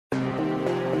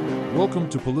Welcome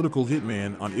to Political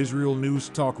Hitman on Israel News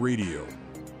Talk Radio.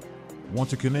 Want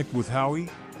to connect with Howie?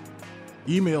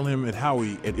 Email him at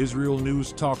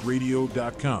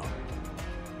howie@israelnewstalkradio.com.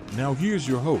 Now here's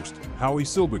your host, Howie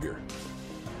Silberger.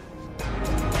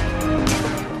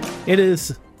 It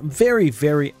is very,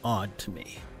 very odd to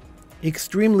me,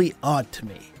 extremely odd to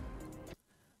me,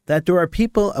 that there are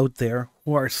people out there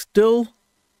who are still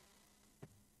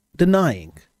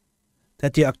denying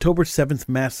that the October 7th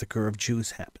massacre of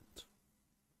Jews happened.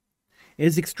 It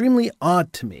is extremely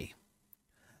odd to me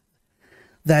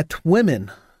that women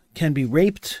can be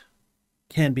raped,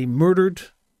 can be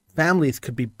murdered, families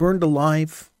could be burned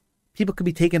alive, people could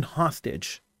be taken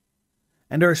hostage,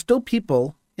 and there are still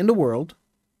people in the world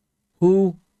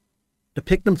who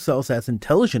depict themselves as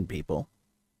intelligent people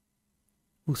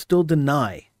who still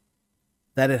deny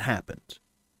that it happened.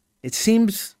 It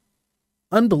seems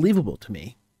unbelievable to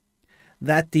me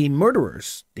that the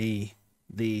murderers, the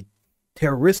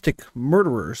terroristic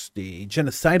murderers, the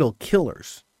genocidal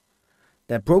killers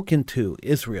that broke into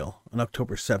Israel on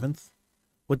October 7th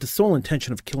with the sole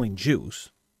intention of killing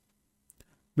Jews,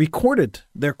 recorded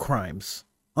their crimes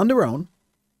on their own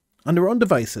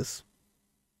devices,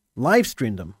 live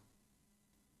streamed them,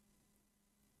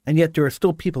 and yet there are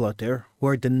still people out there who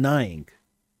are denying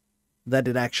that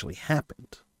it actually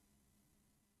happened.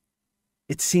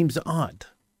 It seems odd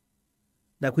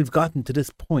that we've gotten to this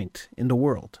point in the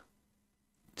world.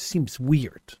 It seems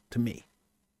weird to me.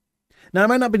 Now, I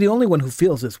might not be the only one who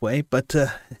feels this way, but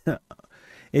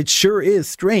it sure is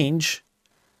strange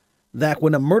that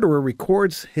when a murderer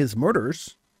records his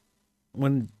murders,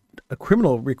 when a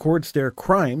criminal records their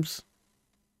crimes,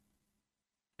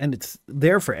 and it's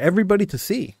there for everybody to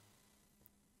see,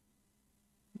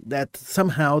 that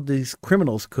somehow these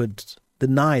criminals could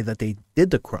deny that they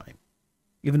did the crime,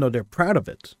 even though they're proud of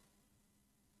it.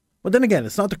 Well, then again,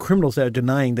 it's not the criminals that are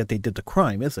denying that they did the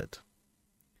crime, is it?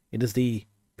 It is the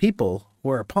people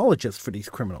who are apologists for these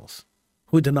criminals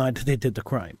who denied that they did the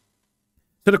crime.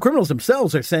 So the criminals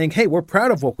themselves are saying, hey, we're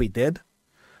proud of what we did.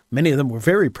 Many of them were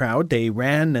very proud. They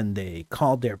ran and they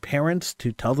called their parents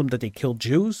to tell them that they killed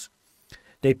Jews.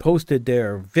 They posted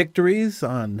their victories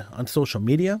on social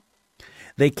media.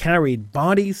 They carried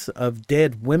bodies of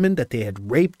dead women that they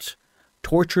had raped,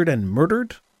 tortured, and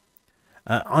murdered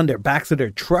on their backs of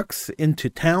their trucks into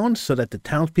town so that the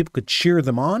townspeople could cheer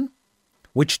them on,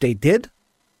 which they did.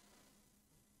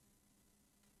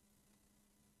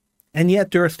 And yet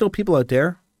there are still people out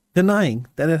there denying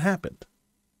that it happened.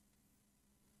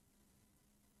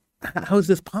 How is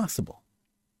this possible?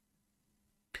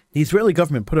 The Israeli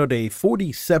government put out a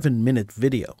 47-minute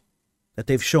video that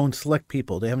they've shown select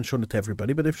people. They haven't shown it to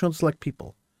everybody, but they've shown select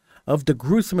people of the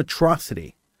gruesome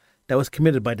atrocity that was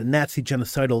committed by the Nazi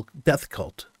genocidal death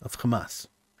cult of Hamas.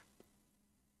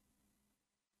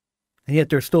 And yet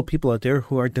there are still people out there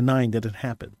who are denying that it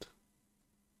happened.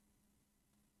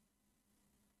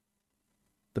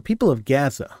 The people of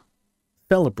Gaza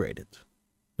celebrated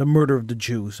the murder of the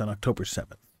Jews on October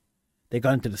 7th. They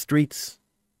got into the streets.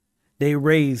 They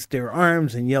raised their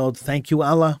arms and yelled, "Thank you,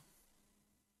 Allah."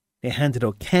 They handed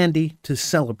out candy to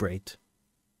celebrate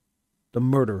the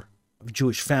murder of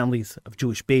Jewish families, of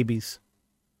Jewish babies,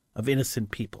 of innocent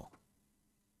people.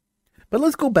 But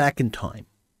let's go back in time.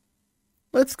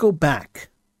 Let's go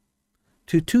back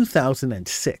to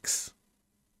 2006,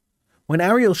 when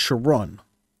Ariel Sharon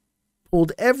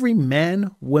pulled every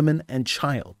man, woman, and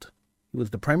child, he was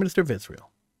the Prime Minister of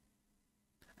Israel,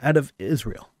 out of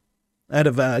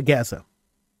Gaza.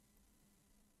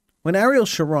 When Ariel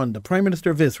Sharon, the Prime Minister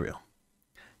of Israel,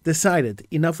 decided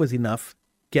enough was enough,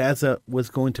 Gaza was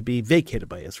going to be vacated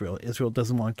by Israel. Israel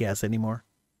doesn't want Gaza anymore.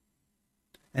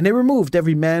 And they removed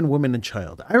every man, woman, and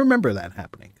child. I remember that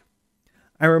happening.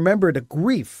 I remember the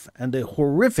grief and the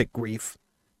horrific grief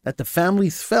that the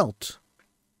families felt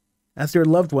as their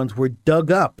loved ones were dug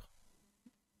up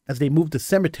as they moved to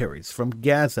cemeteries from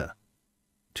Gaza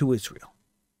to Israel.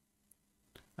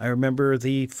 I remember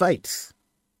the fights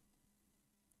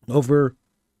over,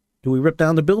 do we rip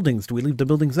down the buildings? Do we leave the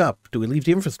buildings up? Do we leave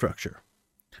the infrastructure?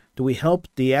 Do we help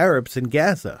the Arabs in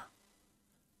Gaza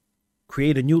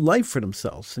create a new life for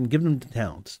themselves and give them the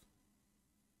towns?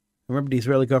 I remember the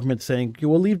Israeli government saying,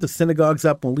 we'll leave the synagogues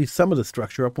up, we'll leave some of the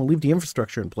structure up, we'll leave the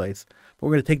infrastructure in place, but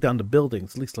we're going to take down the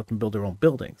buildings, at least let them build their own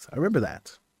buildings. I remember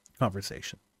that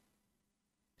conversation.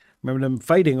 I remember them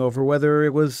fighting over whether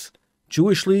it was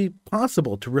Jewishly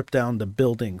possible to rip down the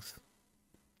buildings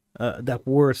that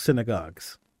were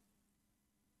synagogues.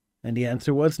 And the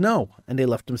answer was no, and they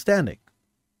left them standing.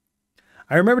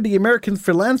 I remember the American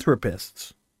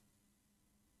philanthropists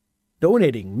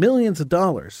donating millions of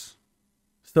dollars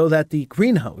so that the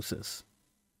greenhouses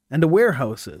and the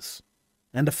warehouses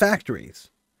and the factories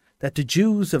that the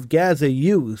Jews of Gaza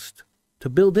used to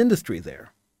build industry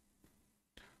there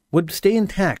would stay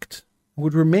intact,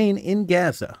 would remain in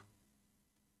Gaza,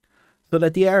 so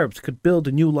that the Arabs could build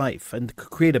a new life and could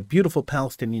create a beautiful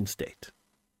Palestinian state.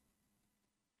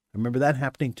 I remember that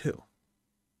happening too.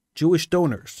 Jewish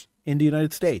donors in the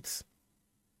United States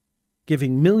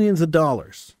giving millions of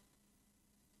dollars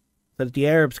so that the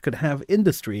Arabs could have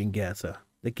industry in Gaza.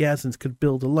 The Gazans could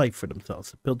build a life for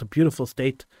themselves, build a beautiful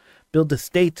state, build a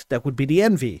state that would be the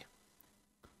envy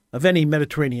of any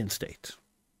Mediterranean state.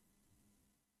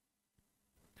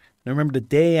 And I remember the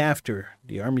day after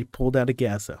the army pulled out of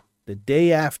Gaza, the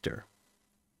day after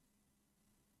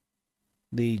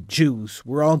the Jews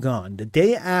were all gone, the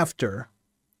day after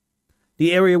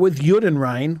the area with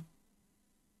Judenrein,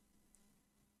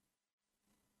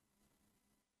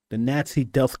 the Nazi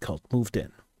death cult moved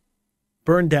in,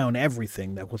 burned down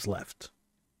everything that was left.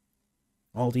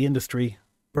 All the industry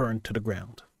burned to the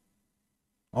ground.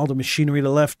 All the machinery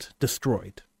left,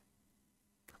 destroyed.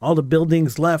 All the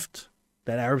buildings left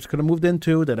that Arabs could have moved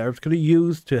into, that Arabs could have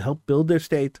used to help build their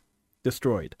state,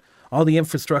 destroyed. All the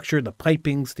infrastructure, the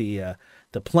pipings, the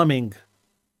plumbing,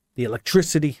 the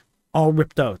electricity, all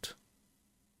ripped out.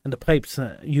 And the pipes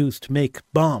used to make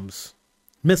bombs,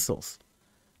 missiles,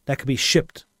 that could be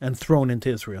shipped and thrown into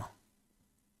Israel.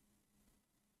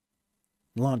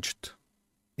 Launched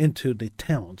into the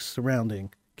towns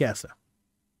surrounding Gaza.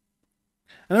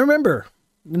 And I remember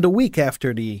in the week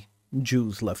after the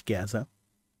Jews left Gaza,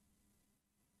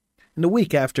 in the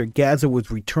week after Gaza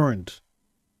was returned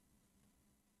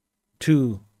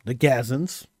to the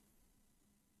Gazans,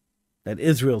 that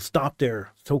Israel stopped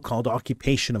their so-called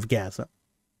occupation of Gaza.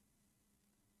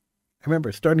 I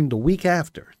remember starting the week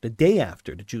after, the day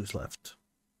after the Jews left,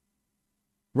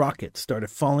 rockets started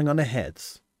falling on the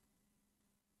heads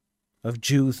of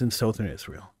Jews in southern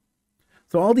Israel.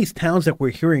 So all these towns that we're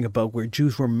hearing about where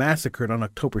Jews were massacred on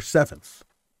October 7th,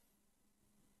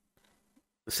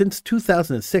 since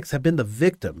 2006 have been the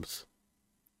victims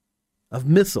of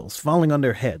missiles falling on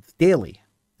their heads daily,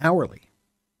 hourly,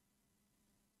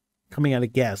 coming out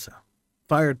of Gaza,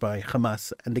 fired by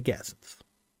Hamas and the Gazans.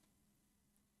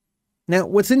 Now,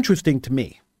 what's interesting to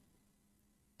me,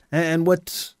 and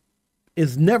what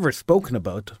is never spoken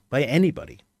about by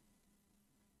anybody,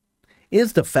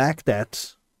 is the fact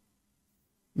that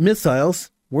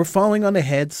missiles were falling on the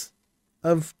heads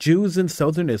of Jews in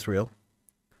southern Israel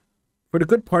for the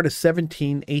good part of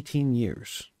 17, 18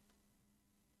 years.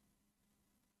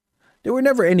 There were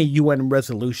never any UN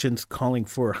resolutions calling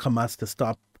for Hamas to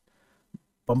stop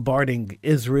bombarding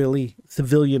Israeli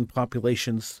civilian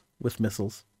populations with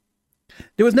missiles.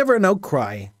 There was never an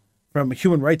outcry from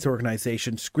human rights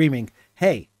organizations screaming,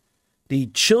 hey, the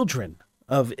children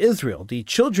of Israel, the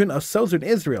children of southern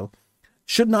Israel,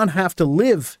 should not have to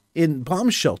live in bomb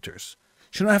shelters,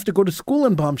 should not have to go to school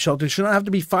in bomb shelters, should not have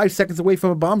to be 5 seconds away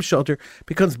from a bomb shelter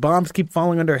because bombs keep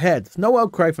falling on their heads. No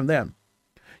outcry from them.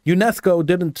 UNESCO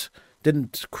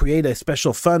didn't create a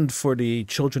special fund for the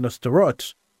children of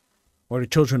Sderot or the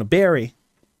children of Be'eri,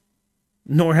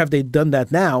 nor have they done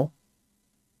that now.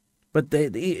 But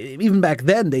even back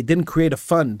then, they didn't create a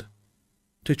fund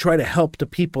to try to help the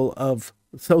people of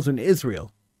southern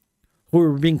Israel who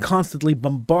were being constantly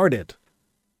bombarded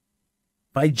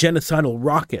by genocidal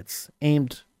rockets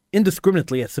aimed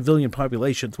indiscriminately at civilian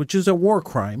populations, which is a war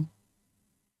crime,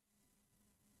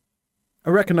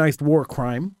 a recognized war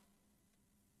crime,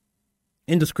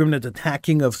 indiscriminate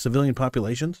attacking of civilian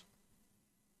populations.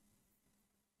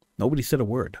 Nobody said a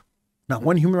word. Not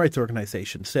one human rights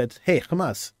organization said, hey,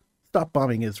 Hamas, stop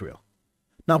bombing Israel.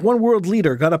 Not one world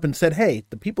leader got up and said, hey,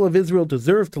 the people of Israel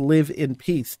deserve to live in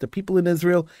peace. The people in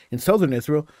Israel, in southern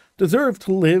Israel, deserve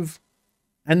to live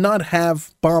and not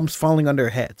have bombs falling on their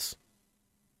heads.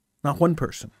 Not one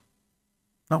person.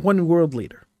 Not one world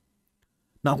leader.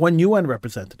 Not one UN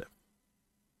representative.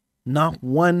 Not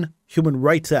one human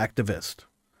rights activist.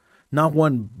 Not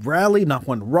one rally, not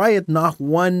one riot, not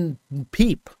one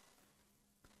peep.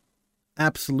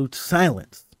 Absolute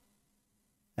silence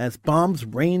as bombs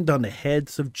rained on the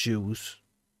heads of Jews,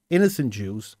 innocent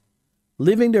Jews,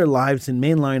 living their lives in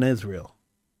mainline Israel.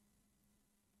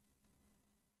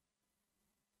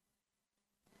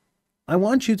 I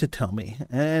want you to tell me,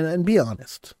 and be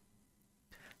honest,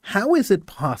 how is it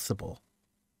possible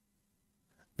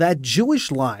that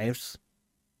Jewish lives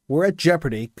were at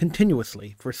jeopardy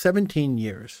continuously for 17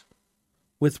 years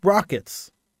with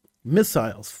rockets,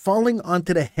 missiles falling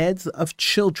onto the heads of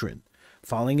children,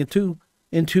 falling into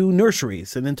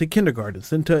nurseries and into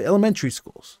kindergartens, into elementary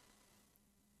schools?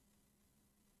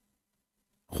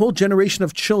 A whole generation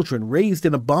of children raised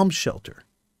in a bomb shelter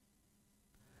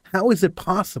How is it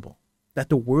possible that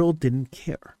the world didn't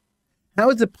care? How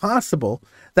is it possible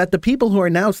that the people who are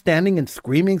now standing and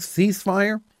screaming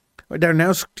ceasefire, or they're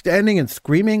now standing and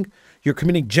screaming you're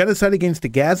committing genocide against the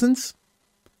Gazans?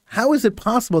 How is it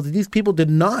possible that these people did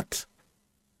not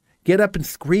get up and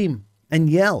scream and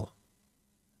yell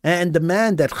and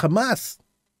demand that Hamas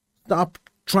stop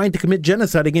trying to commit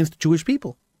genocide against the Jewish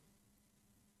people?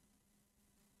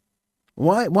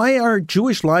 Why are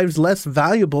Jewish lives less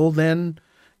valuable than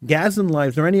Gazan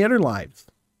lives or any other lives?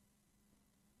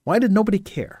 Why did nobody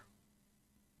care?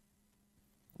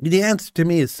 The answer to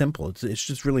me is simple. It's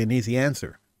just really an easy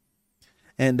answer.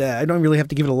 And I don't really have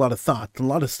to give it a lot of thought. A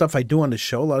lot of stuff I do on the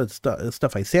show, a lot of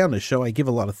stuff I say on the show, I give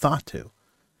a lot of thought to.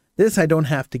 This I don't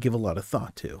have to give a lot of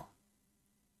thought to.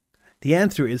 The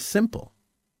answer is simple.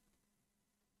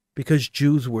 Because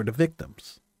Jews were the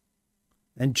victims.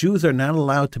 And Jews are not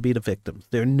allowed to be the victims.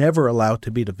 They're never allowed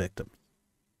to be the victims.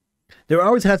 There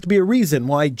always has to be a reason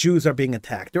why Jews are being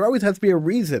attacked. There always has to be a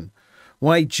reason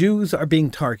why Jews are being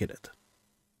targeted.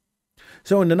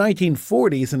 So in the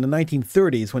 1940s and the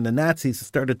 1930s, when the Nazis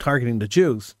started targeting the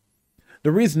Jews,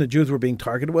 the reason the Jews were being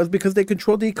targeted was because they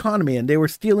controlled the economy and they were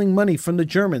stealing money from the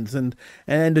Germans. And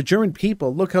the German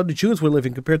people, look how the Jews were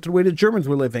living compared to the way the Germans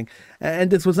were living.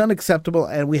 And this was unacceptable,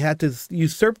 and we had to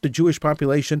usurp the Jewish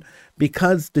population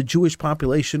because the Jewish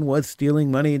population was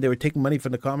stealing money. They were taking money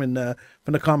from the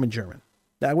common German.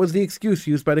 That was the excuse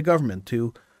used by the government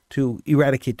to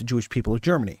eradicate the Jewish people of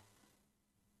Germany.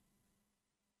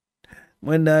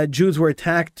 When Jews were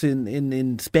attacked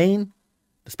in Spain,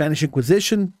 the Spanish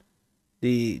Inquisition,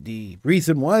 the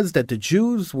reason was that the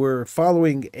Jews were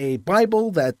following a Bible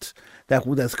that's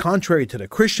contrary to the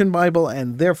Christian Bible,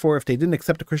 and therefore, if they didn't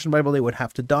accept the Christian Bible, they would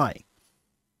have to die.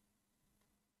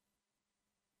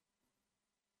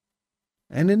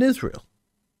 And in Israel,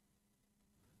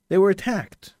 they were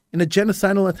attacked in a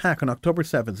genocidal attack on October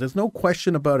 7th. There's no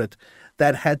question about it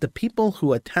that had the people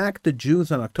who attacked the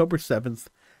Jews on October 7th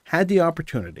had the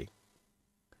opportunity,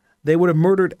 they would have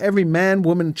murdered every man,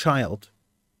 woman, child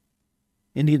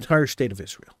in the entire state of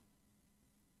Israel.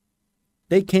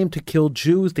 They came to kill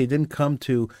Jews. They didn't come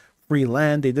to free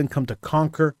land. They didn't come to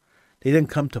conquer. They didn't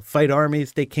come to fight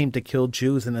armies. They came to kill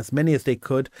Jews, and as many as they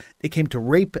could. They came to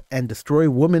rape and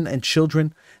destroy women and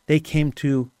children. They came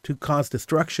to cause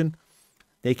destruction.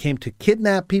 They came to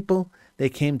kidnap people. They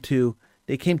came to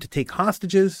take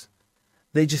hostages.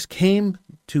 They just came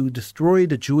to destroy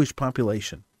the Jewish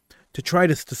population, to try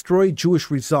to destroy Jewish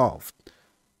resolve.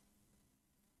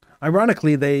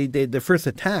 Ironically, the first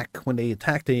attack, when they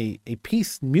attacked a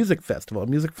peace music festival,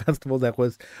 that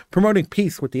was promoting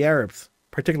peace with the Arabs,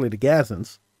 particularly the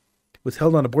Gazans, was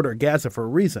held on the border of Gaza for a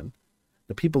reason.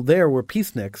 The people there were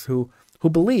peaceniks who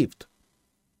believed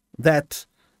that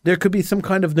there could be some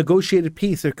kind of negotiated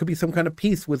peace, there could be some kind of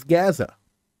peace with Gaza.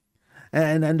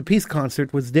 And the peace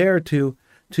concert was there to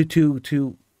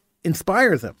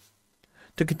inspire them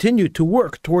to continue to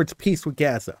work towards peace with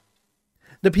Gaza.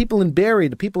 The people in Be'eri,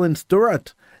 the people in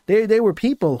Sderot, they were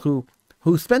people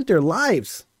who spent their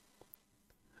lives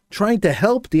trying to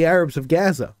help the Arabs of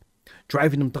Gaza,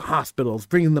 driving them to hospitals,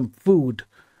 bringing them food,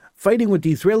 fighting with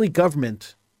the Israeli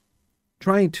government,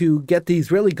 trying to get the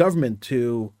Israeli government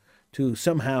to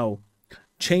somehow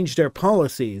change their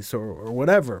policies or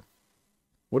whatever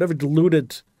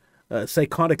deluded,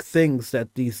 psychotic things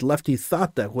that these lefties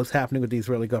thought that was happening with the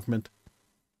Israeli government.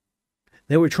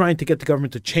 They were trying to get the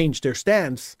government to change their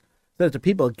stance so that the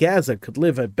people of Gaza could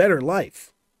live a better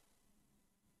life.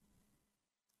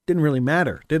 Didn't really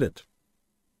matter, did it?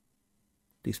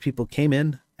 These people came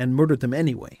in and murdered them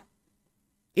anyway.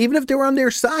 Even if they were on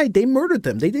their side, they murdered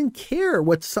them. They didn't care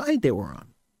what side they were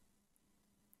on.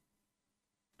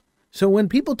 So when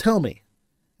people tell me,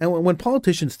 and when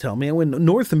politicians tell me, and when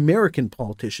North American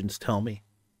politicians tell me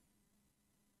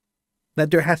that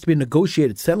there has to be a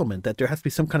negotiated settlement, that there has to be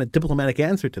some kind of diplomatic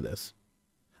answer to this,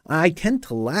 I tend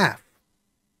to laugh.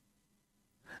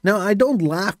 Now, I don't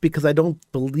laugh because I don't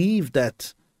believe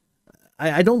that.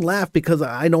 I don't laugh because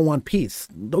I don't want peace.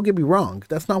 Don't get me wrong.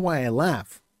 That's not why I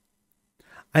laugh.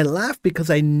 I laugh because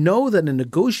I know that a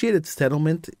negotiated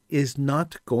settlement is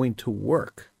not going to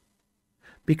work.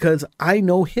 Because I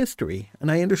know history and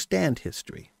I understand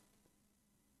history.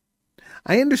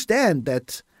 I understand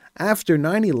that after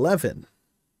 9/11,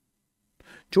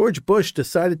 George Bush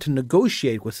decided to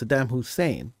negotiate with Saddam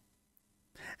Hussein,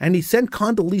 and he sent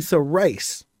Condoleezza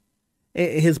Rice,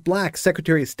 his black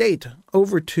Secretary of State,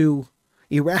 over to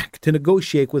Iraq to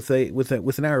negotiate with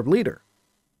an Arab leader.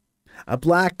 A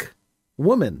black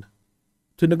woman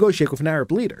to negotiate with an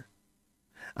Arab leader.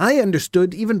 I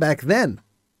understood even back then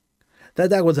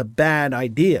that was a bad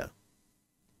idea.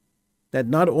 that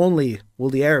not only will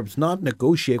the Arabs not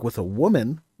negotiate with a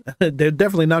woman, they're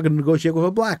definitely not going to negotiate with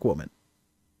a black woman.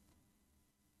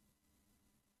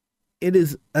 It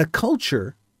is a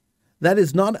culture that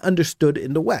is not understood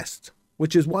in the West,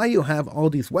 which is why you have all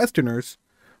these Westerners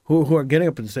who are getting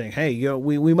up and saying, hey,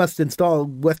 we must install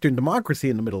Western democracy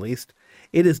in the Middle East.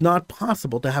 It is not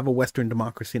possible to have a Western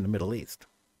democracy in the Middle East.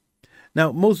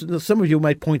 Now, some of you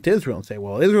might point to Israel and say,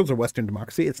 well, Israel's a Western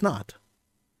democracy. It's not.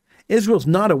 Israel's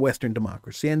not a Western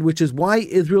democracy, and which is why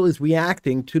Israel is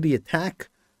reacting to the attack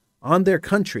on their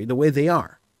country the way they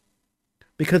are.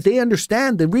 Because they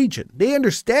understand the region. They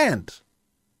understand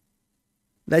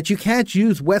that you can't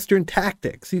use Western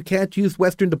tactics. You can't use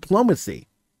Western diplomacy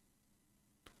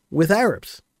with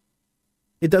Arabs.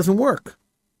 It doesn't work.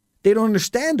 They don't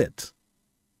understand it.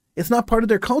 It's not part of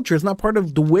their culture. It's not part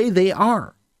of the way they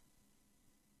are.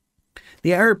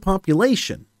 The Arab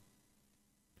population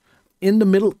in the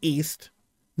Middle East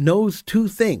knows two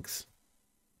things.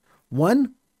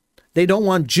 One, they don't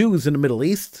want Jews in the Middle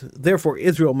East, therefore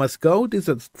Israel must go. This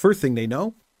is the first thing they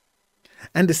know.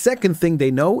 And the second thing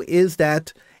they know is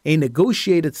that a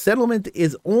negotiated settlement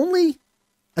is only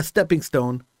a stepping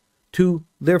stone to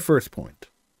their first point,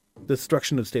 the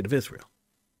destruction of the state of Israel.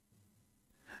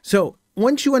 So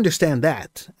once you understand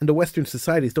that, and the Western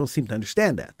societies don't seem to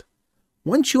understand that,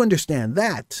 once you understand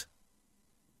that,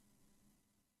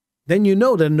 then you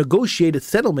know that a negotiated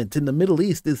settlement in the Middle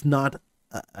East is not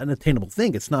an attainable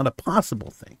thing. It's not a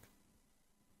possible thing.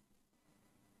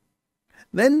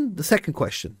 Then the second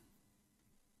question.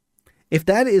 If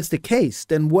that is the case,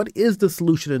 then what is the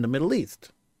solution in the Middle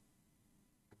East?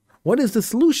 What is the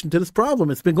solution to this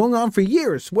problem? It's been going on for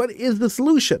years. What is the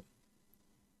solution?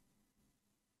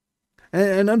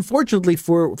 And unfortunately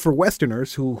for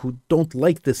Westerners who don't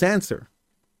like this answer,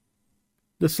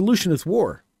 the solution is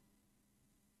war.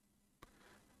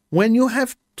 When you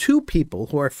have two people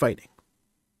who are fighting,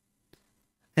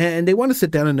 and they want to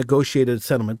sit down and negotiate a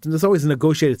settlement, and there's always a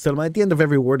negotiated settlement. At the end of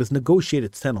every war, there's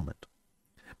negotiated settlement.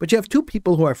 But you have two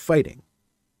people who are fighting,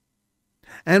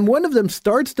 and one of them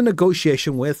starts the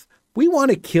negotiation with, we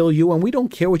want to kill you, and we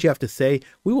don't care what you have to say.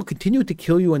 We will continue to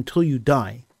kill you until you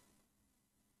die.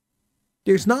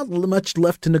 There's not much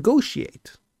left to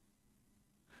negotiate.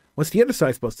 What's the other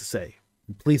side supposed to say?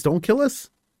 Please don't kill us?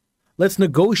 Let's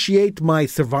negotiate my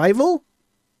survival?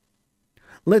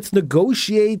 Let's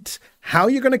negotiate how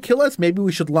you're going to kill us? Maybe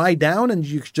we should lie down and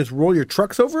you just roll your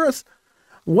trucks over us?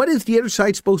 What is the other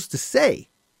side supposed to say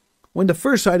when the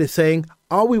first side is saying,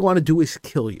 all we want to do is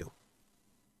kill you?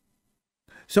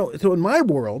 So in my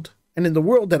world, and in the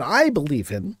world that I believe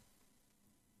in,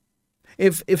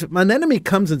 if an enemy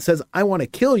comes and says, I want to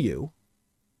kill you,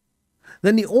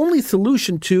 then the only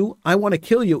solution to, I want to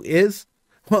kill you is,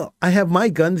 well, I have my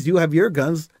guns, you have your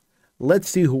guns, let's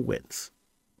see who wins.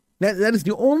 That is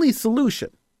the only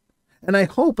solution. And I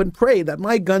hope and pray that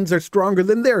my guns are stronger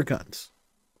than their guns.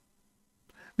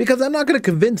 Because I'm not going to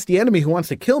convince the enemy who wants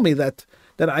to kill me that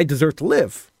I deserve to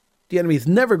live. The enemy is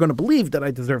never going to believe that I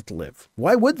deserve to live.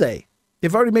 Why would they?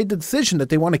 They've already made the decision that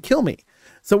they want to kill me.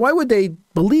 So why would they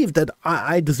believe that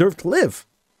I deserve to live?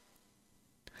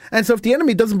 And so if the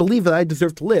enemy doesn't believe that I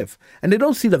deserve to live, and they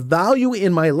don't see the value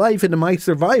in my life and in my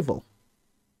survival,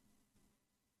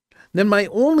 then my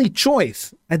only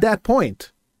choice at that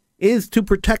point is to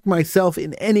protect myself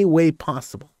in any way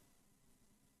possible.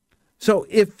 So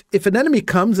if an enemy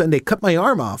comes and they cut my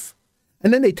arm off,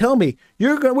 and then they tell me,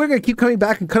 we're going to keep coming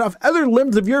back and cut off other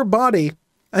limbs of your body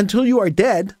until you are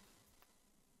dead,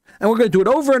 and we're going to do it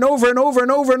over and over and over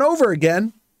and over and over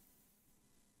again,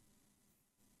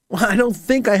 well, I don't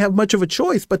think I have much of a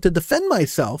choice but to defend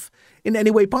myself in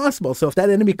any way possible. So if that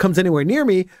enemy comes anywhere near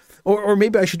me, or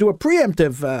maybe I should do a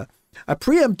preemptive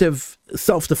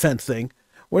self-defense thing,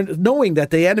 where knowing that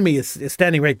the enemy is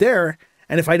standing right there,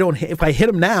 and if I hit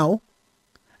him now,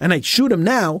 and I shoot him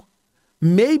now,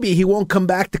 maybe he won't come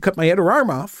back to cut my other arm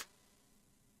off.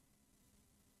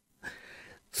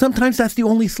 Sometimes that's the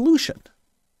only solution.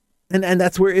 And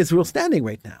that's where Israel's standing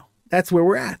right now. That's where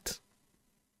we're at.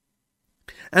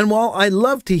 And while I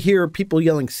love to hear people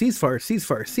yelling ceasefire,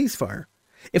 ceasefire, ceasefire,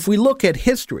 if we look at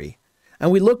history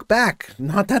and we look back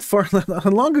not that far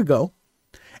long ago,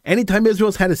 anytime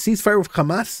Israel's had a ceasefire with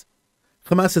Hamas,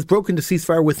 Hamas has broken the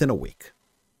ceasefire within a week.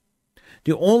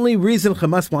 The only reason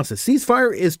Hamas wants a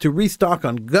ceasefire is to restock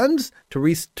on guns, to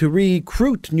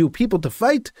recruit new people to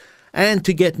fight, and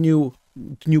to get new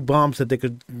bombs that they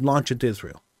could launch into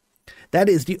Israel. That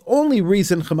is the only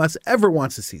reason Hamas ever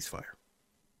wants a ceasefire.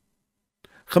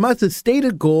 Hamas's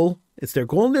stated goal It's their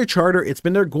goal in their charter. It's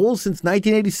been their goal since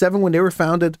 1987 when they were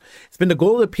founded. It's been the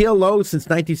goal of the PLO since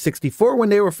 1964 when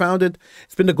they were founded.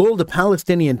 It's been the goal of the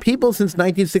Palestinian people since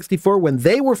 1964 when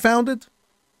they were founded.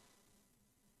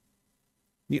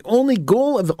 The only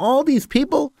goal of all these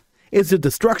people is the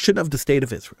destruction of the state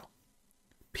of Israel.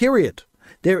 Period.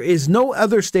 There is no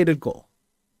other stated goal.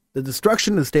 The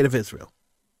destruction of the state of Israel.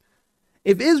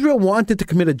 If Israel wanted to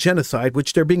commit a genocide,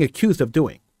 which they're being accused of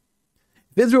doing,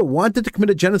 if Israel wanted to commit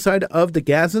a genocide of the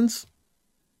Gazans,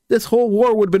 this whole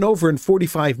war would have been over in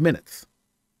 45 minutes.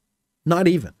 Not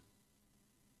even.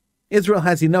 Israel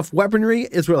has enough weaponry,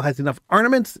 Israel has enough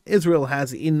armaments, Israel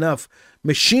has enough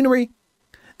machinery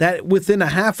that within a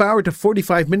half hour to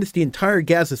 45 minutes, the entire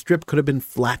Gaza Strip could have been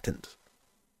flattened.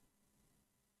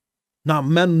 Not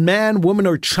man, woman,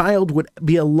 or child would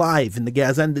be alive in the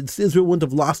Gaza, and Israel wouldn't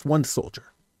have lost one soldier.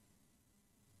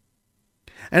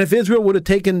 And if Israel would have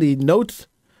taken the notes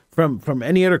from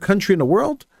any other country in the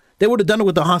world, they would have done it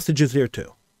with the hostages there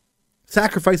too.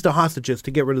 Sacrificed the hostages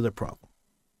to get rid of the problem.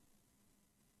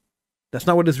 That's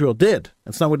not what Israel did.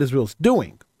 That's not what Israel's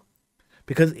doing.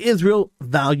 Because Israel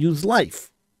values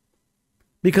life.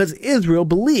 Because Israel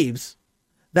believes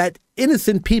that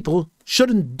innocent people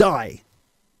shouldn't die.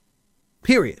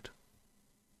 Period.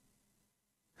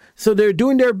 So they're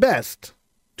doing their best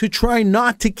to try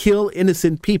not to kill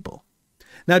innocent people.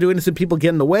 Now, do innocent people get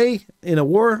in the way in a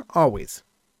war? Always.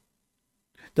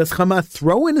 Does Hamas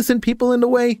throw innocent people in the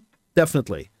way?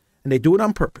 Definitely. And they do it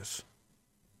on purpose.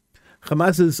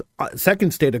 Hamas's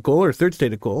second stated goal, or third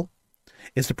stated goal,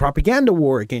 is the propaganda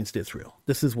war against Israel.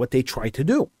 This is what they try to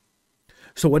do.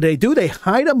 So what they do, they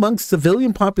hide amongst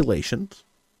civilian populations.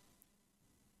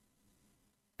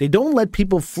 They don't let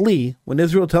people flee. When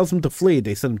Israel tells them to flee,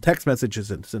 they send them text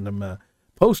messages and send them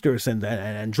posters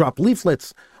and drop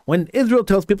leaflets. When Israel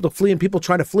tells people to flee and people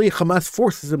try to flee, Hamas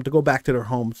forces them to go back to their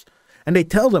homes. And they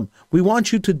tell them, we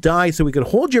want you to die so we can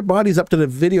hold your bodies up to the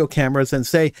video cameras and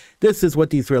say, this is what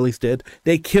the Israelis did.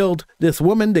 They killed this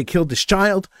woman. They killed this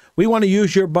child. We want to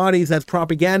use your bodies as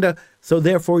propaganda. So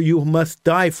therefore you must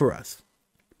die for us.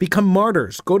 Become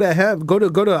martyrs. Go to heaven. Go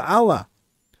to Allah.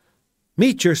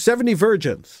 Meet your 70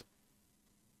 virgins.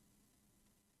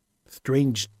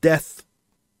 Strange death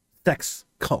sex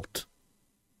cult.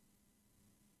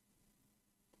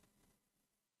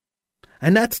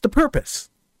 And that's the purpose.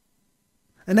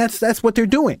 And that's what they're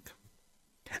doing.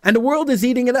 And the world is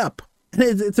eating it up. And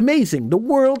it's amazing. The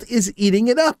world is eating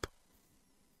it up.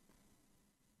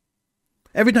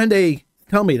 Every time they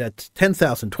tell me that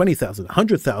 10,000, 20,000,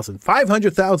 100,000,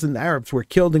 500,000 Arabs were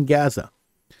killed in Gaza,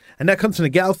 and that comes from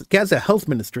the Gaza Health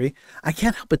Ministry, I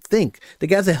can't help but think the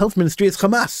Gaza Health Ministry is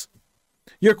Hamas.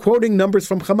 You're quoting numbers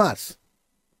from Hamas.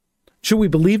 Should we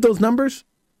believe those numbers?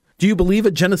 Do you believe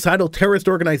a genocidal terrorist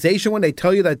organization when they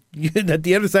tell you that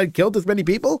the other side killed as many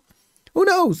people? Who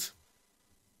knows?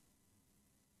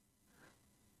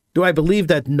 Do I believe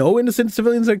that no innocent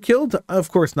civilians are killed?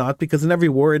 Of course not, because in every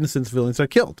war, innocent civilians are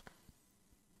killed.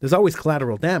 There's always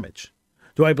collateral damage.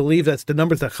 Do I believe that's the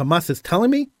numbers that Hamas is telling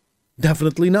me?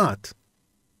 Definitely not.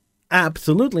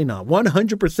 Absolutely not.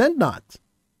 100% not.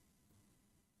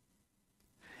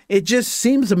 It just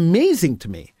seems amazing to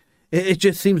me. It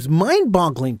just seems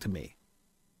mind-boggling to me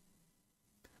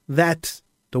that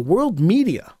the world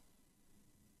media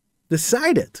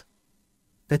decided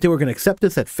that they were going to accept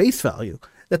this at face value,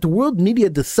 that the world media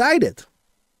decided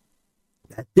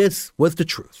that this was the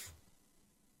truth.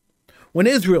 When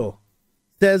Israel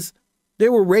says they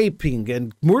were raping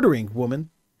and murdering women,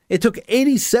 it took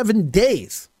 87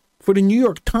 days for the New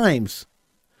York Times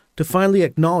to finally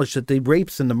acknowledge that the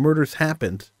rapes and the murders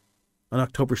happened on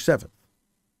October 7th.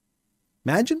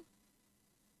 Imagine.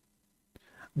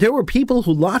 There were people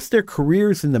who lost their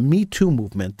careers in the Me Too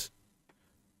movement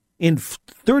in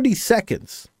 30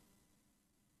 seconds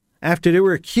after they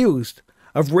were accused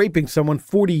of raping someone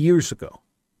 40 years ago.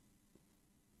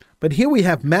 But here we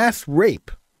have mass rape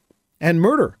and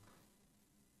murder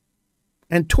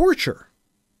and torture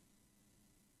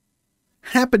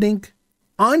happening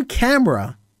on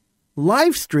camera,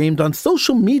 live streamed on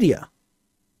social media.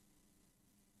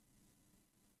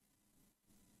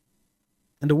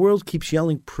 And the world keeps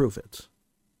yelling, prove it.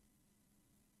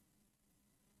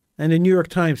 And the New York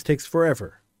Times takes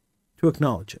forever to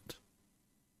acknowledge it.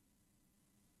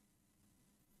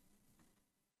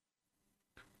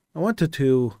 I wanted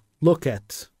to look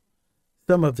at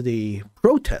some of the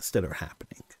protests that are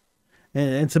happening.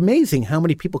 And it's amazing how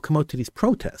many people come out to these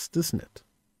protests, isn't it?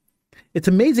 It's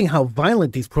amazing how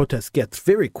violent these protests get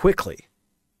very quickly.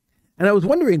 And I was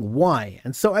wondering why.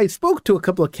 And so I spoke to a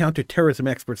couple of counterterrorism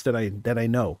experts that I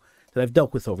know, that I've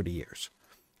dealt with over the years.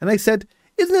 And I said,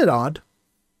 isn't it odd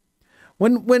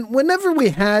Whenever we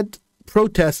had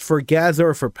protests for Gaza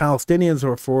or for Palestinians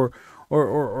or for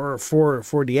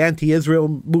the anti-Israel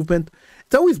movement,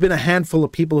 it's always been a handful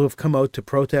of people who have come out to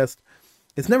protest.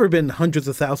 It's never been hundreds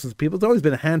of thousands of people. It's always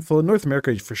been a handful. In North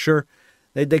America, for sure.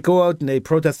 They go out and they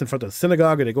protest in front of a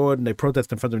synagogue, or they go out and they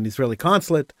protest in front of an Israeli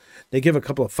consulate. They give a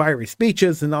couple of fiery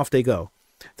speeches, and off they go.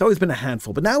 It's always been a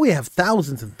handful. But now we have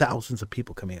thousands and thousands of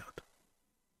people coming out.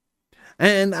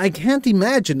 And I can't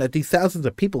imagine that these thousands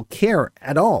of people care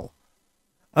at all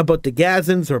about the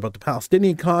Gazans or about the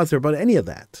Palestinian cause or about any of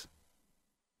that.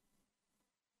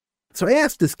 So I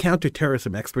asked this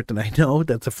counterterrorism expert that I know,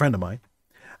 that's a friend of mine,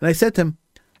 and I said to him,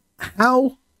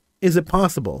 how is it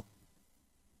possible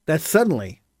that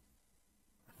suddenly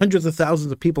hundreds of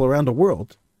thousands of people around the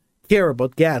world care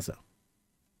about Gaza?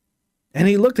 And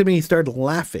he looked at me and he started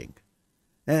laughing.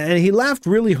 And he laughed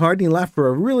really hard, and he laughed for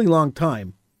a really long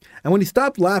time. And when he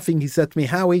stopped laughing, he said to me,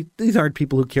 Howie, these aren't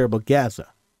people who care about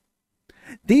Gaza.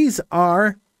 These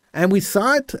are, and we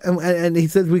saw it, and he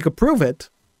said we could prove it,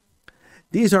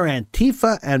 these are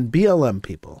Antifa and BLM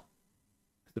people.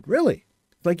 I said, really?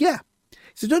 He's like, yeah. He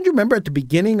said, don't you remember at the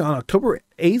beginning on October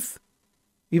 8th,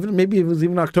 maybe it was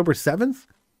even October 7th,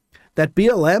 that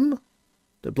BLM,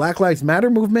 the Black Lives Matter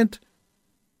movement,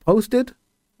 posted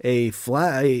a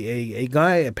guy,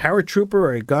 a paratrooper,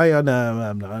 or a guy on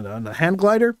a hand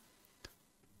glider,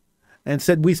 and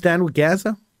said, we stand with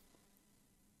Gaza?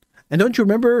 And don't you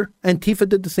remember Antifa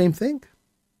did the same thing?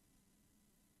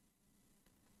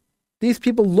 These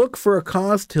people look for a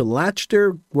cause to latch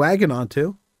their wagon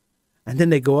onto, and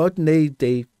then they go out and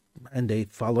they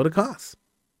follow the cause.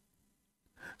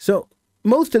 So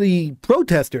most of the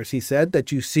protesters, he said,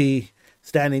 that you see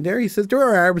standing there, he says there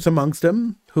are Arabs amongst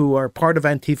them who are part of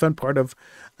Antifa and part of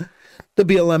the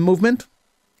BLM movement.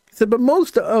 He said, but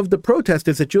most of the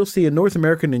protesters that you'll see in North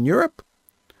America and in Europe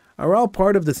are all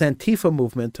part of this Antifa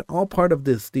movement, all part of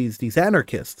these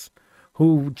anarchists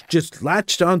who just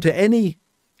latched onto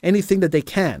anything that they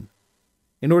can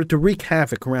in order to wreak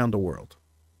havoc around the world.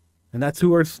 And that's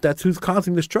who's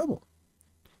causing this trouble.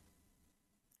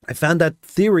 I found that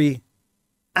theory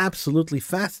absolutely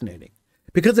fascinating.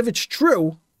 Because if it's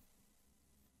true,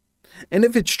 and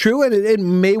it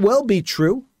may well be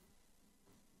true,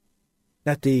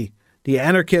 that the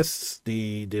anarchists,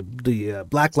 the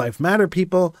Black Lives Matter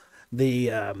people,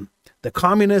 the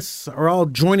communists are all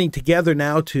joining together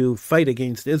now to fight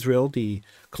against Israel, the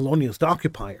colonialist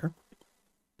occupier.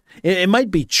 It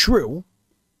might be true.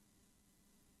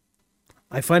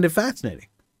 I find it fascinating.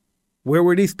 Where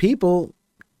were these people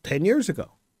 10 years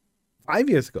ago, 5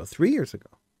 years ago, 3 years ago?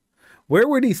 Where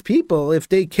were these people, if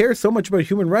they care so much about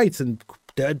human rights and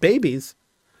dead babies,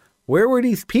 where were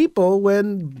these people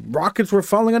when rockets were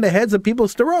falling on the heads of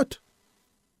people's Sderot?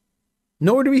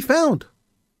 Nowhere to be found.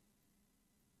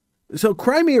 So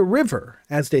cry me a river,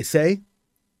 as they say,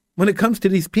 when it comes to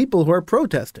these people who are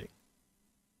protesting.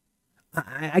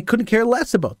 I couldn't care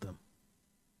less about them.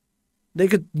 They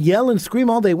could yell and scream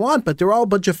all they want, but they're all a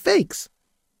bunch of fakes.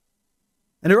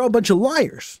 And they're all a bunch of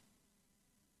liars.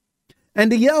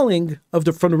 And the yelling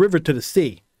from the river to the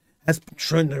sea has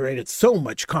generated so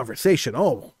much conversation.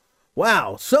 Oh,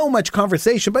 wow, so much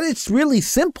conversation, but it's really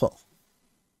simple.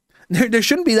 There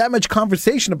shouldn't be that much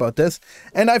conversation about this.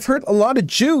 And I've heard a lot of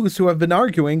Jews who have been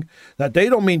arguing that they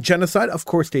don't mean genocide. Of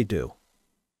course they do.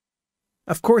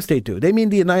 Of course they do. They mean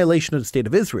the annihilation of the state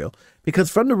of Israel,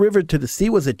 because from the river to the sea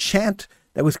was a chant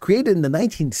that was created in the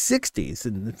 1960s.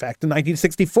 And in fact, in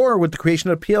 1964 with the creation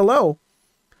of PLO.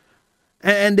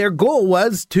 And their goal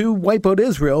was to wipe out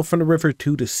Israel from the river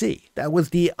to the sea. That was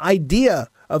the idea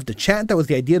of the chant. That was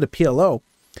the idea of the PLO.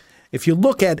 If you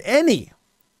look at any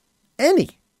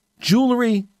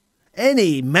jewelry,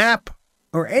 any map,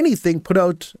 or anything put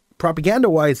out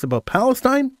propaganda-wise about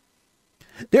Palestine,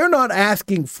 they're not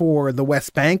asking for the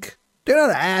West Bank. They're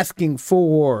not asking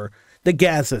for the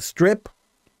Gaza Strip.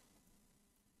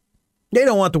 They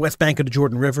don't want the West Bank of the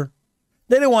Jordan River.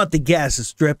 They don't want the Gaza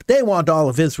Strip. They want all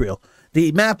of Israel.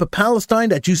 The map of Palestine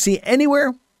that you see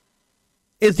anywhere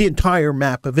is the entire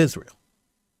map of Israel.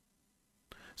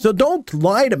 So don't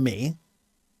lie to me,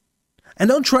 and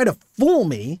don't try to fool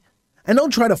me, and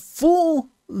don't try to fool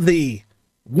the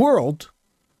world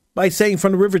by saying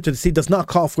from the river to the sea does not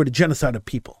call for the genocide of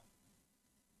people,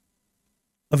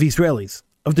 of Israelis,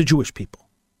 of the Jewish people.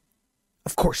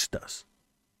 Of course it does.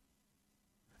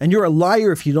 And you're a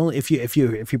liar if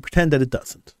you pretend that it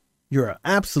doesn't. You're an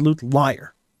absolute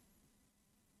liar.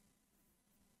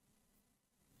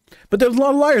 But there's a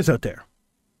lot of liars out there.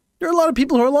 There are a lot of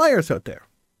people who are liars out there.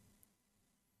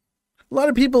 A lot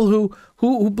of people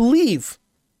who believe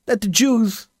that the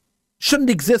Jews shouldn't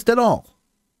exist at all.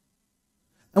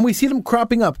 And we see them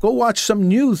cropping up. Go watch some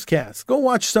newscasts. Go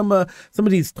watch some of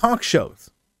these talk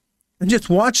shows. And just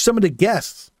watch some of the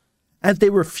guests as they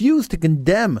refuse to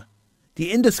condemn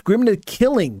the indiscriminate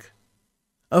killing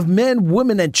of men,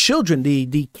 women, and children,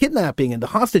 the kidnapping and the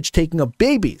hostage taking of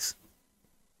babies.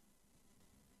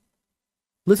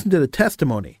 Listen to the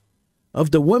testimony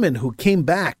of the women who came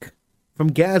back from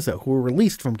Gaza, who were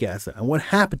released from Gaza, and what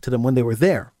happened to them when they were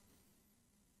there.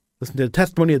 Listen to the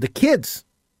testimony of the kids,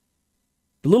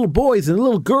 the little boys and the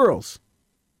little girls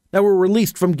that were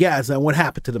released from Gaza and what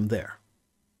happened to them there.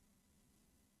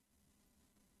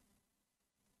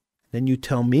 Then you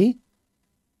tell me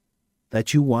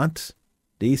that you want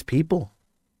these people,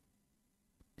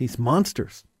 these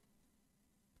monsters,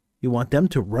 you want them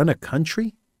to run a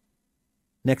country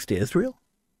next to Israel?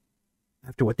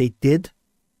 After what they did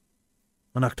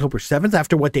on October 7th,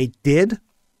 after what they did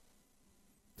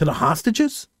to the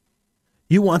hostages?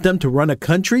 You want them to run a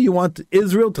country? You want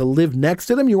Israel to live next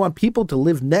to them? You want people to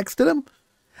live next to them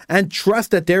and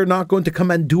trust that they're not going to come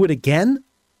and do it again?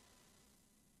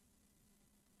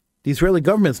 The Israeli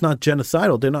government's not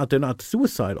genocidal. They're not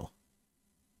suicidal.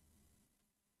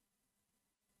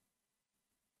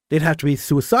 They'd have to be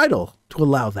suicidal to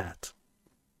allow that.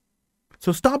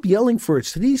 So stop yelling for a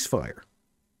ceasefire.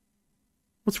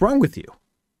 What's wrong with you?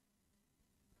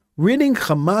 Ridding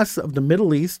Hamas of the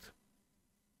Middle East,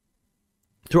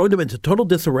 throwing them into total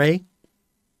disarray,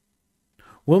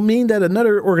 will mean that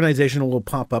another organization will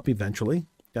pop up eventually.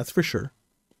 That's for sure.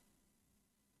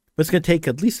 But it's going to take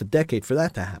at least a decade for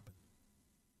that to happen.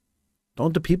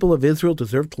 Don't the people of Israel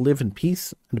deserve to live in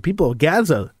peace? And the people of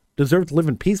Gaza deserve to live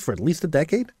in peace for at least a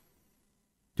decade?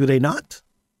 Do they not?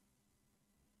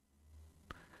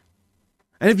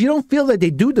 And if you don't feel that they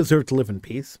do deserve to live in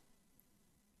peace,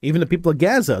 even the people of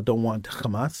Gaza don't want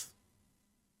Hamas.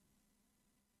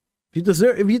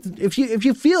 If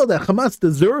you feel that Hamas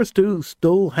deserves to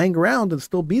still hang around and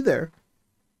still be there,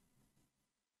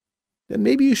 then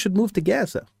maybe you should move to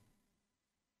Gaza.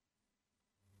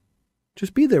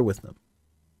 Just be there with them.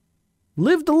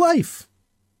 Live the life.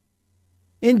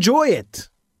 Enjoy it.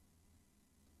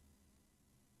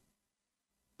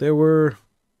 There were a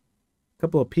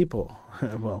couple of people,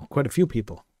 well, quite a few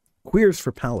people, Queers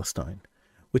for Palestine,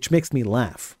 which makes me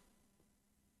laugh.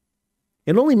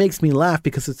 It only makes me laugh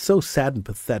because it's so sad and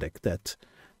pathetic that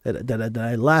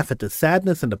I laugh at the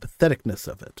sadness and the patheticness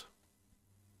of it.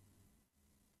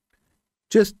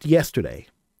 Just yesterday,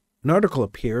 an article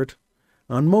appeared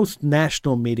on most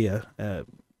national media.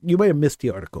 You might have missed the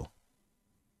article.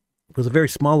 It was a very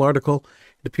small article.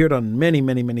 It appeared on many,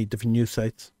 many, many different news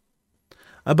sites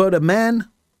about a man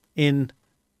in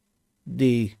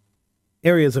the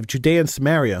areas of Judea and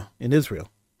Samaria in Israel.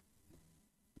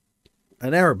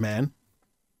 An Arab man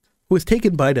who was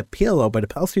taken by the PLO, by the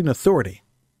Palestinian Authority,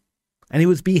 and he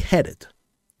was beheaded.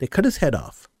 They cut his head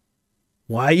off.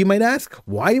 Why, you might ask?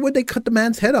 Why would they cut the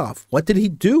man's head off? What did he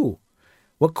do?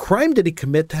 What crime did he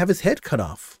commit to have his head cut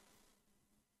off?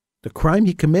 The crime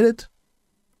he committed?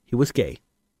 He was gay.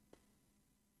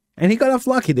 And he got off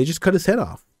lucky. They just cut his head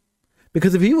off.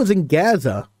 Because if he was in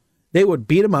Gaza, they would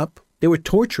beat him up, they would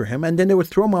torture him, and then they would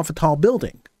throw him off a tall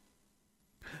building.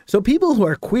 So people who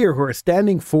are queer, who are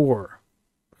standing for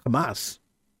Hamas,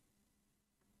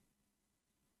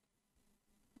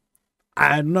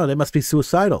 I don't know, they must be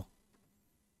suicidal.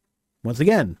 Once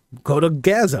again, go to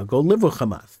Gaza, go live with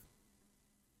Hamas.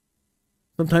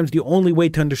 Sometimes the only way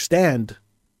to understand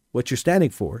what you're standing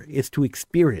for is to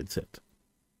experience it.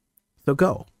 So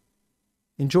go.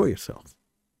 Enjoy yourself.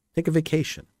 Take a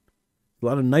vacation. A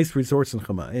lot of nice resorts in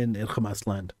Hamas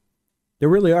land. There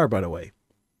really are, by the way.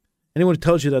 Anyone who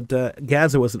tells you that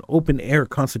Gaza was an open-air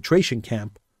concentration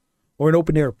camp, or an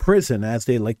open-air prison, as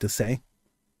they like to say,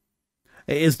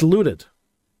 is deluded.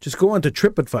 Just go onto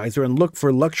TripAdvisor and look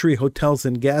for luxury hotels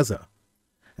in Gaza,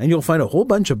 and you'll find a whole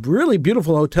bunch of really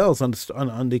beautiful hotels on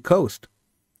the coast.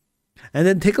 And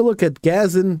then take a look at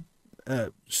Gazan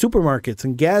supermarkets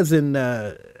and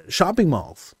Gazan shopping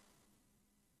malls.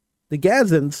 The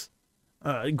Gazans,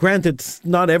 granted,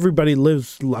 not everybody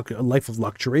lives a life of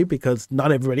luxury, because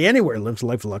not everybody anywhere lives a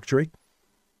life of luxury.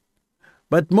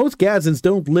 But most Gazans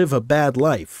don't live a bad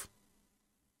life.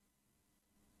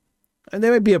 And they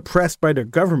might be oppressed by their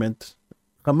government.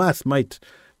 Hamas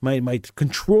might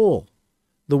control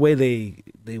the way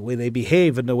they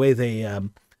behave and the way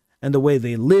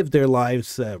they live their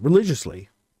lives religiously.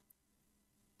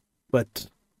 But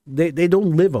they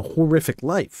don't live a horrific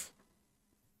life.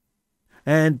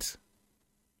 And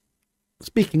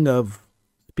speaking of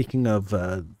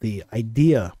the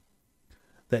idea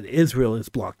that Israel is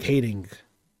blockading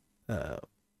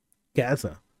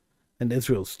Gaza and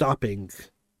Israel stopping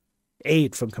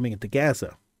aid from coming into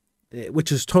Gaza,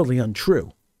 which is totally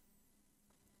untrue.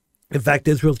 In fact,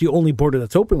 Israel's the only border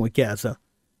that's open with Gaza.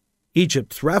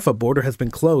 Egypt's Rafah border has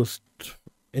been closed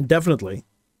indefinitely.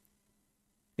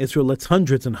 Israel lets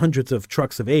hundreds and hundreds of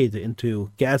trucks of aid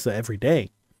into Gaza every day,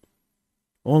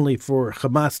 only for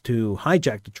Hamas to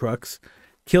hijack the trucks,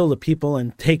 kill the people,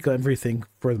 and take everything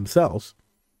for themselves,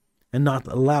 and not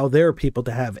allow their people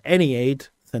to have any aid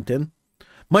sent in.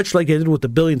 Much like they did with the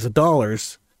billions of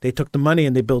dollars, they took the money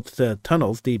and they built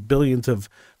tunnels, the billions of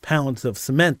pounds of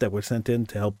cement that were sent in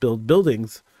to help build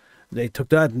buildings. They took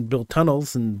that and built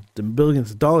tunnels, and the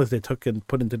billions of dollars they took and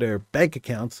put into their bank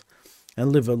accounts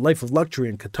and live a life of luxury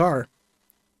in Qatar.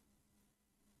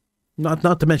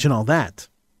 Not to mention all that.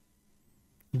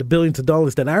 The billions of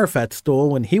dollars that Arafat stole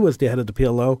when he was the head of the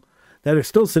PLO that are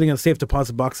still sitting in a safe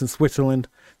deposit box in Switzerland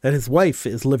that his wife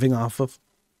is living off of.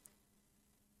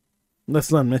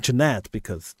 Let's not mention that,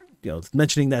 because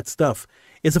mentioning that stuff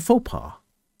is a faux pas.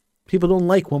 People don't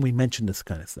like when we mention this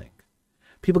kind of thing.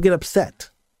 People get upset.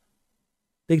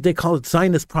 They call it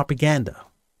Zionist propaganda,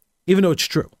 even though it's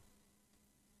true.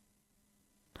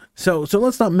 So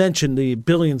let's not mention the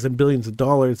billions and billions of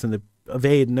dollars and of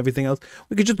aid and everything else.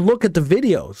 We could just look at the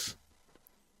videos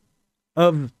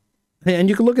and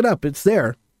you can look it up. It's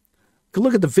there. You can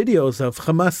look at the videos of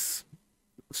Hamas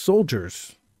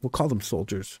soldiers. We'll call them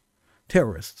soldiers,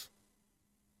 terrorists,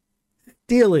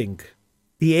 stealing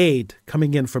the aid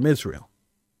coming in from Israel,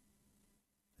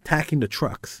 attacking the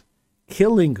trucks,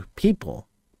 killing people,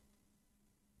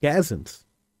 Gazans,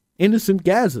 innocent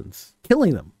Gazans,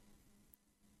 killing them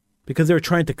because they were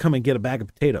trying to come and get a bag of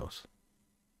potatoes.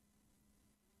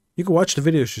 You can watch the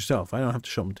videos yourself. I don't have to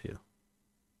show them to you.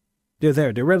 They're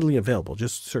there. They're readily available.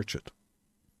 Just search it.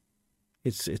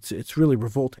 It's really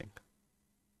revolting.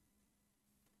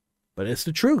 But it's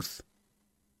the truth.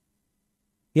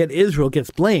 Yet Israel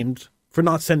gets blamed for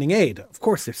not sending aid. Of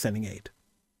course they're sending aid.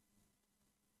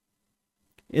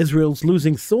 Israel's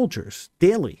losing soldiers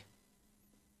daily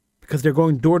because they're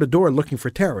going door to door looking for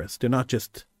terrorists. They're not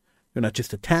just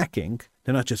attacking.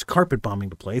 They're not just carpet bombing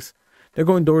the place. They're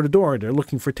going door to door. They're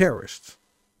looking for terrorists.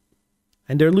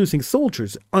 And they're losing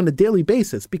soldiers on a daily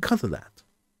basis because of that.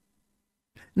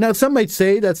 Now, some might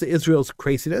say that's Israel's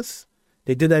craziness.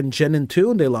 They did that in Jenin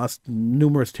too, and they lost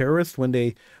numerous terrorists when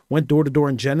they went door to door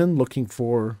in Jenin looking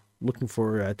for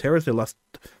terrorists. They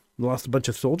lost a bunch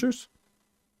of soldiers.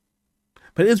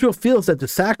 But Israel feels that the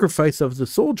sacrifice of the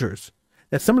soldiers,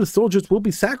 that some of the soldiers will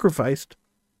be sacrificed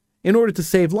in order to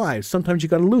save lives. Sometimes you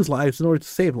got to lose lives in order to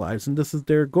save lives, and this is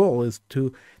their goal: is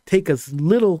to take as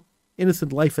little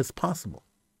innocent life as possible.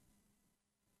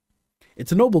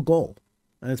 It's a noble goal,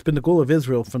 and it's been the goal of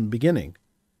Israel from the beginning.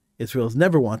 Israel has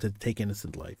never wanted to take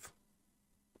innocent life.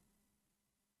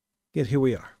 Yet here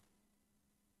we are,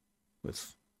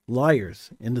 with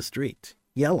liars in the street,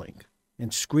 yelling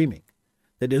and screaming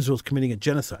that Israel's committing a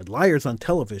genocide. Liars on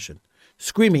television,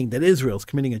 screaming that Israel's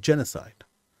committing a genocide.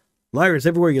 Liars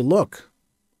everywhere you look.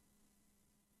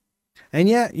 And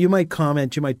yeah, you might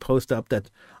comment, you might post up that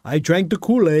I drank the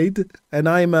Kool-Aid and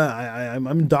I'm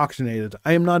indoctrinated.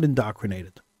 I am not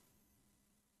indoctrinated.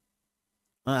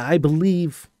 I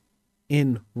believe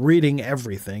in reading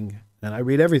everything, and I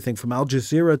read everything from Al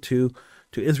Jazeera to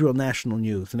Israel National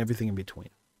News and everything in between.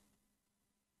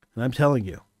 And I'm telling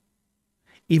you,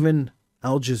 even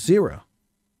Al Jazeera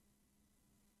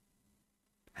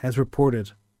has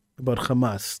reported about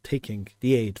Hamas taking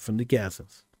the aid from the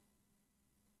Gazans.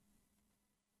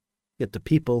 Yet the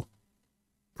people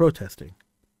protesting,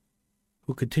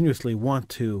 who continuously want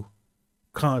to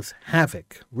cause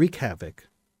havoc, wreak havoc,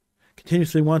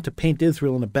 continuously want to paint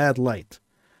Israel in a bad light,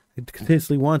 and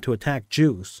continuously want to attack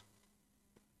Jews,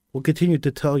 will continue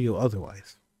to tell you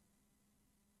otherwise.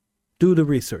 Do the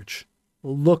research.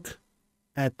 Look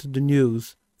at the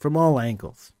news from all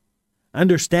angles.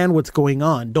 Understand what's going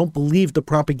on. Don't believe the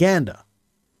propaganda.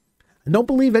 And don't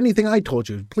believe anything I told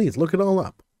you. Please, look it all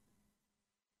up.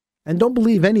 And don't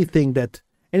believe anything that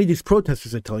any of these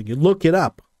protesters are telling you. Look it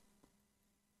up.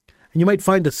 And you might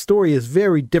find the story is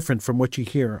very different from what you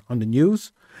hear on the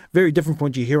news, very different from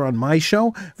what you hear on my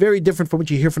show, very different from what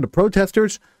you hear from the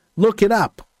protesters. Look it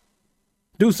up.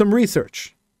 Do some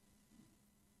research.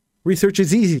 Research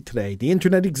is easy today. The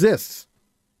internet exists.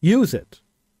 Use it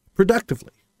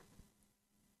productively.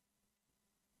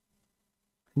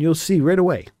 And you'll see right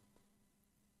away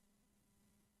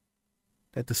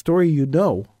that the story you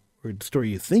know, or the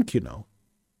story you think you know,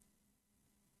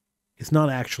 is not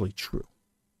actually true.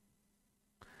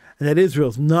 And that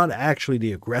Israel's not actually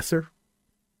the aggressor.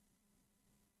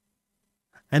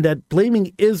 And that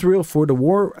blaming Israel for the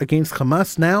war against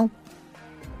Hamas now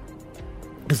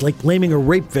is like blaming a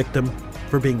rape victim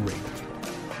for being raped.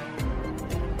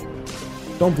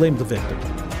 Don't blame the victim.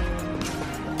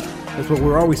 That's what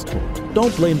we're always told.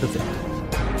 Don't blame the victim.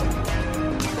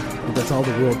 But that's all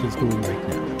the world is doing right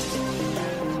now.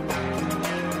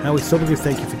 Howie Soberger,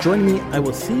 thank you for joining me. I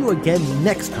will see you again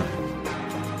next time,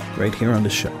 right here on the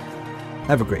show.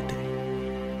 Have a great day.